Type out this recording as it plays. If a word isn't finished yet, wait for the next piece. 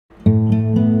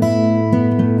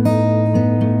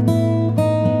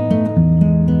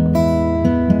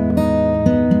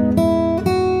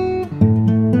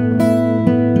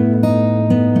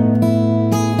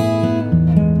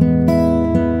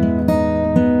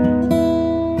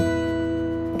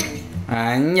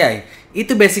Anjay,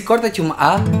 itu basic chordnya cuma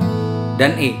A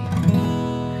dan E.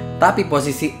 Tapi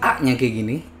posisi A-nya kayak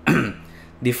gini.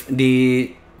 di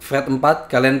fret 4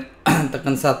 kalian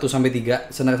tekan 1 sampai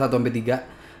 3, senar 1 sampai 3.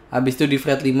 Habis itu di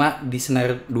fret 5 di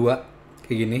senar 2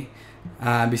 kayak gini.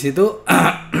 Habis itu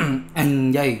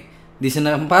anjay, di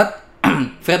senar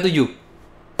 4 fret 7.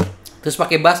 Terus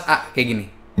pakai bass A kayak gini.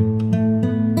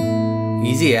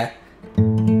 Easy ya.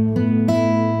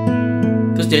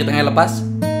 Terus jari tengah lepas.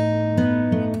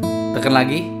 Tekan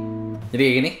lagi. Jadi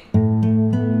kayak gini.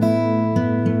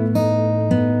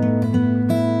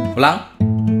 Ulang.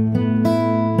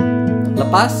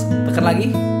 Lepas, tekan lagi.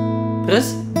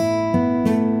 Terus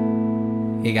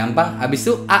ya gampang. Habis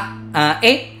itu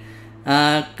E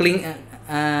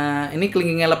ini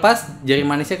kelingkingnya lepas, jari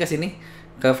manisnya ke sini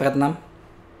ke fret 6.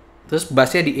 Terus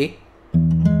bassnya di E.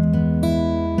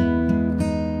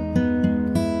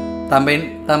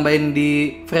 Tambahin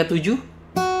di fret 7.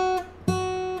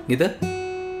 Gitu.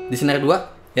 Di senar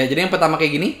 2. Ya, jadi yang pertama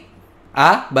kayak gini.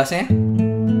 A bassnya.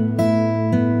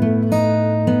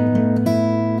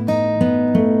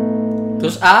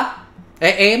 Terus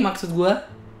E maksud gua.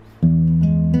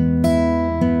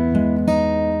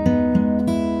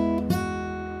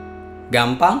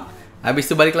 Gampang. Habis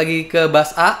itu balik lagi ke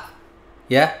bass A.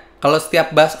 Ya, kalau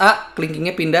setiap bass A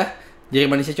kelingkingnya pindah, jari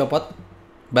manisnya copot.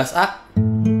 Bass A.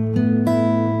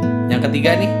 Yang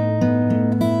ketiga nih.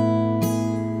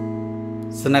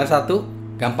 Senar 1,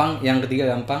 gampang. Yang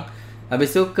ketiga gampang.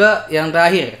 Habis itu ke yang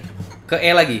terakhir, ke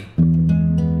E lagi.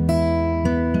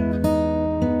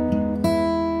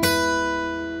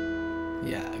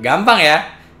 Ya, gampang ya.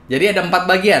 Jadi ada 4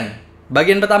 bagian.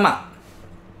 Bagian pertama,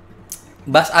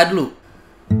 bass A dulu.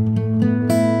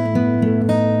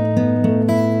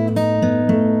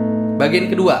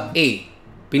 Bagian kedua, E.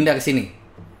 Pindah ke sini.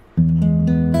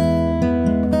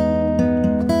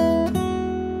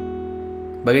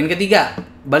 Bagian ketiga,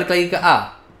 balik lagi ke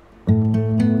A.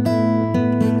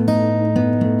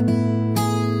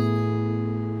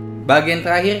 Bagian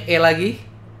terakhir, E lagi.